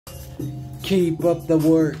Keep up the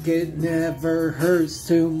work, it never hurts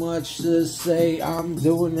too much to say I'm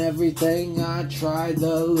doing everything I try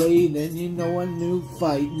to lead. And you know, a new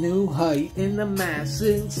fight, new height, in the mass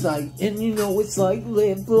in sight. And you know it's like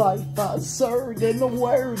live life absurd. And the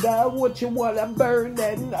word out what you wanna burn.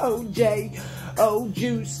 And OJ, oh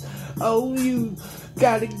juice, oh you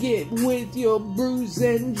gotta get with your bruise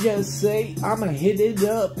and just say I'ma hit it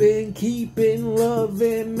up and keep in love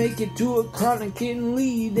and make it to a chronic and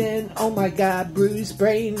lead. And oh my god, Bruce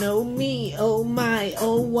Brain, oh me, oh my,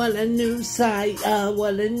 oh what a new sight,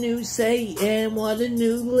 what a new say, and what a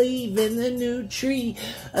new leaf in the new tree,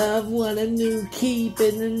 of what a new keep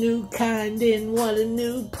in the new kind, and what a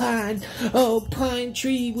new pine, oh pine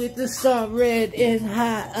tree with the star red and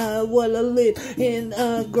high, what a lip and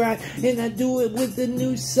a grind, and I do it with the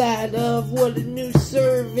new side of what a new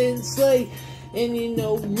servant slay. And you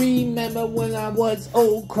know, remember when I was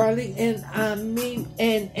old chronic, and I mean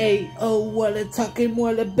N-A-O, what a talking,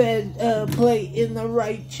 what a bad play in the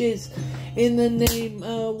righteous, in the name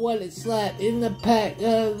of what it slap in the pack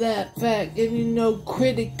of that fact. And you know,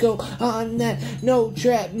 critical on that, no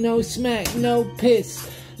trap, no smack, no piss,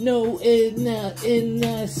 no insidious,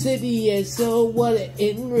 so what an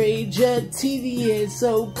enrage, a tedious,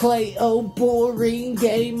 so play, oh boring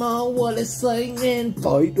game, oh what a slang and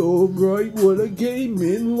fight, alright, what a game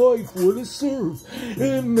in life, what a serve,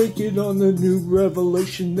 and make it on the new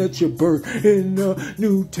revelation that you birth in a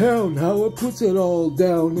new town, how it puts it all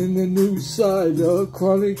down in the new side of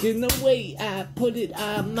chronic, in the way I put it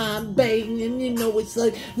on my bang. And you know it's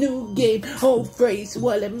like new game, oh phrase,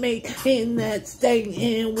 what it make in that stain,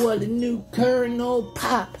 and what a new kernel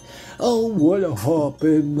pop. Oh, what a hop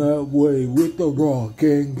in that way with the rock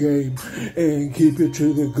and game, and keep it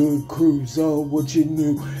to the good cruise. Oh, what you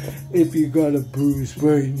knew, if you got a bruised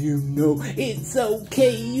brain, you know it's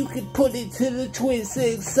okay. You can put it to the twist,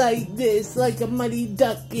 excite this like a muddy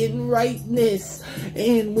duck in rightness,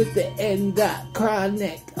 and with the end dot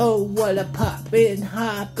chronic. Oh, what a pop and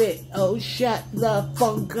hop it. Oh, shut the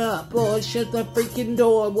funk up, or shut the freaking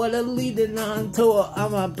door. What a leading on tour.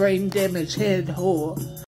 I'm a brain damaged head whore.